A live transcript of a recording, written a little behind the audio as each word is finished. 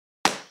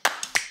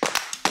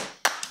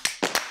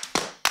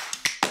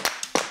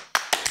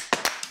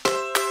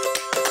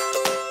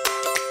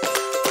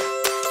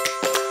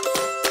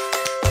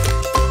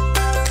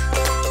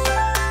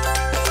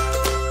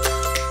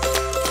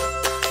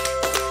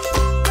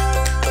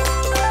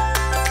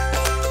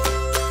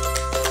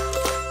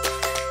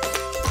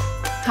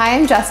Hi,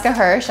 I'm Jessica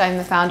Hirsch. I'm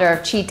the founder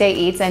of Cheat Day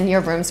Eats and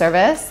Your Room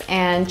Service.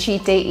 And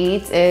Cheat Day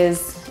Eats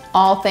is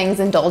all things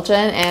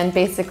indulgent and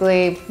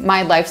basically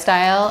my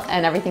lifestyle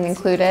and everything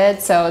included.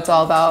 So it's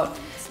all about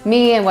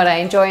me and what I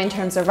enjoy in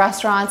terms of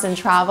restaurants and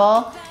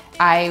travel.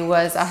 I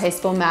was a high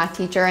school math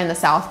teacher in the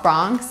South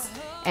Bronx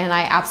and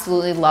I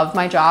absolutely loved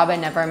my job. I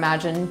never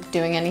imagined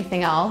doing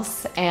anything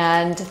else.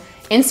 And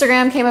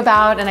Instagram came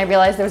about and I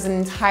realized there was an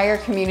entire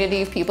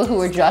community of people who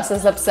were just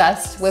as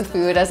obsessed with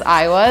food as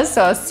I was.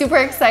 So I was super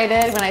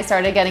excited when I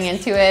started getting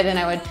into it, and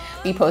I would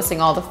be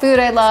posting all the food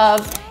I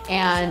love,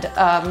 and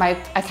my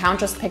account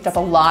just picked up a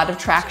lot of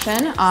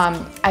traction.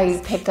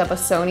 I picked up a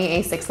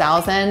Sony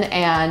a6000,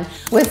 and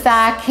with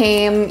that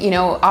came,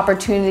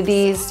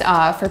 opportunities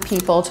for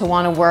people to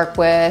want to work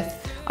with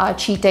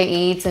Cheat Day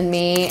Eats and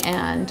me,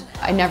 and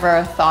I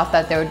never thought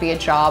that there would be a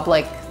job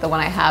like the one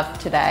I have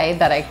today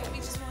that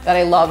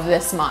I love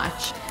this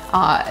much.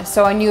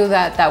 So I knew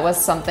that that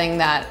was something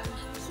that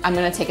I'm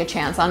gonna take a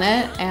chance on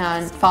it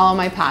and follow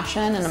my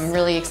passion, and I'm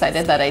really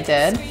excited that I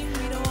did.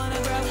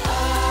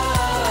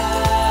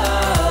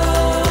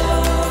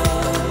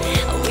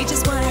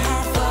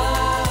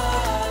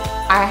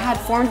 I had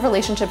formed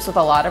relationships with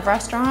a lot of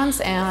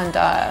restaurants, and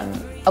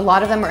a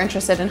lot of them were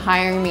interested in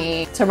hiring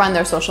me to run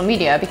their social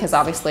media because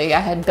obviously I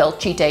had built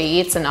Cheat Day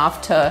Eats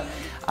enough to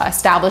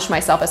establish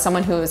myself as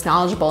someone who is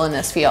knowledgeable in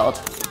this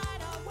field.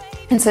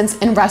 And since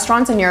in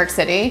restaurants in New York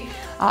City,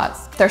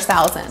 there's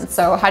thousands.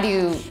 So how do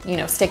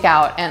you, stick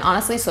out? And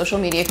honestly, social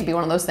media can be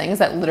one of those things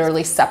that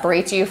literally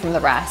separates you from the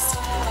rest.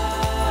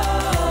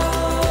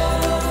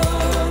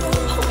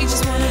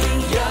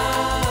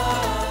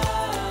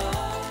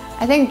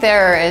 I think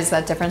there is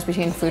that difference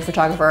between food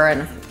photographer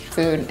and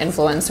food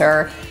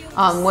influencer.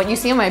 What you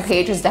see on my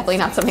page is definitely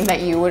not something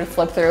that you would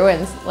flip through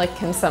and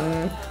like in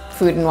some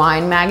food and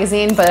wine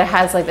magazine, but it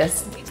has like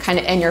this kind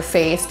of in your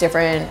face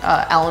different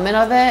element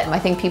of it. I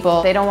think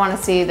people, they don't want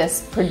to see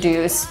this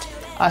produced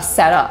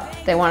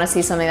setup. They want to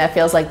see something that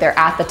feels like they're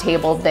at the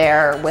table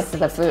there with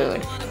the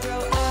food.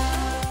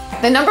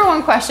 The number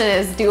one question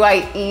is, do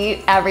I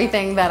eat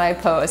everything that I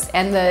post?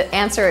 And the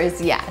answer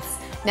is yes.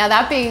 Now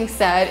that being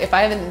said, if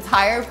I have an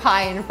entire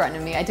pie in front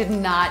of me, I did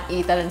not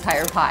eat that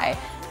entire pie.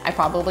 I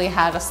probably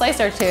had a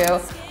slice or two,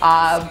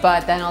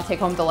 but then I'll take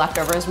home the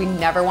leftovers. We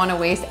never want to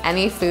waste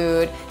any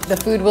food. The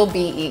food will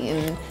be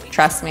eaten,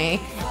 trust me.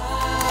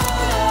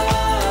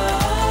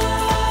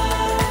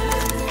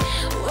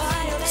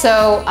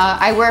 So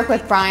I work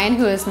with Brian,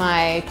 who is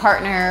my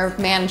partner,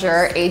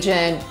 manager,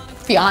 agent,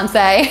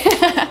 fiance,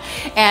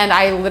 and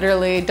I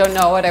literally don't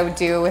know what I would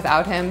do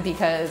without him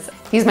because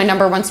he's my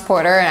 #1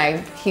 supporter,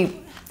 and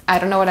I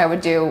don't know what I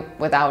would do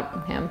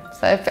without him.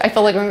 So I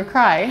feel like I'm gonna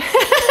cry.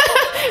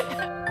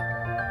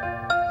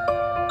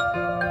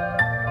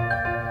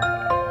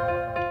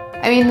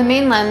 I mean, the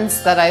main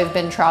lens that I've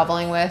been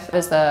traveling with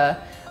is the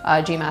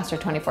G Master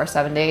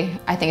 24-70.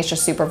 I think it's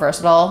just super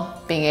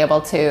versatile, being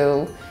able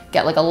to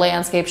get like a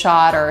landscape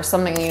shot or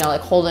something,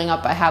 like holding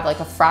up, I have like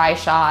a fry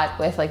shot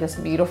with like this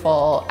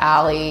beautiful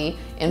alley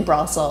in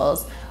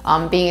Brussels,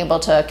 being able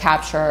to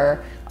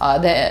capture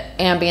the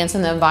ambience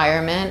and the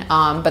environment,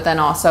 but then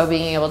also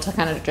being able to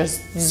kind of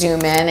just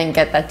zoom in and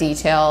get that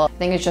detail. I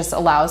think it just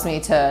allows me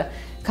to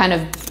kind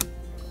of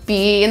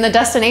be in the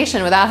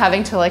destination without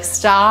having to like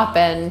stop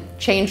and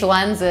change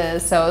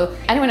lenses. So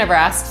anyone ever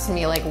asks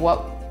me like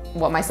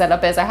what my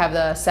setup is, I have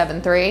the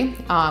 7.3,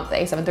 the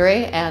A7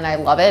 III, and I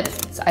love it.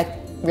 I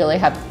really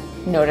have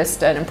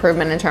noticed an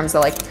improvement in terms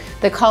of like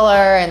the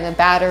color and the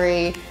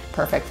battery.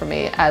 Perfect for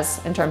me,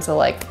 as in terms of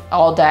like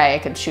all day I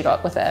could shoot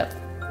up with it.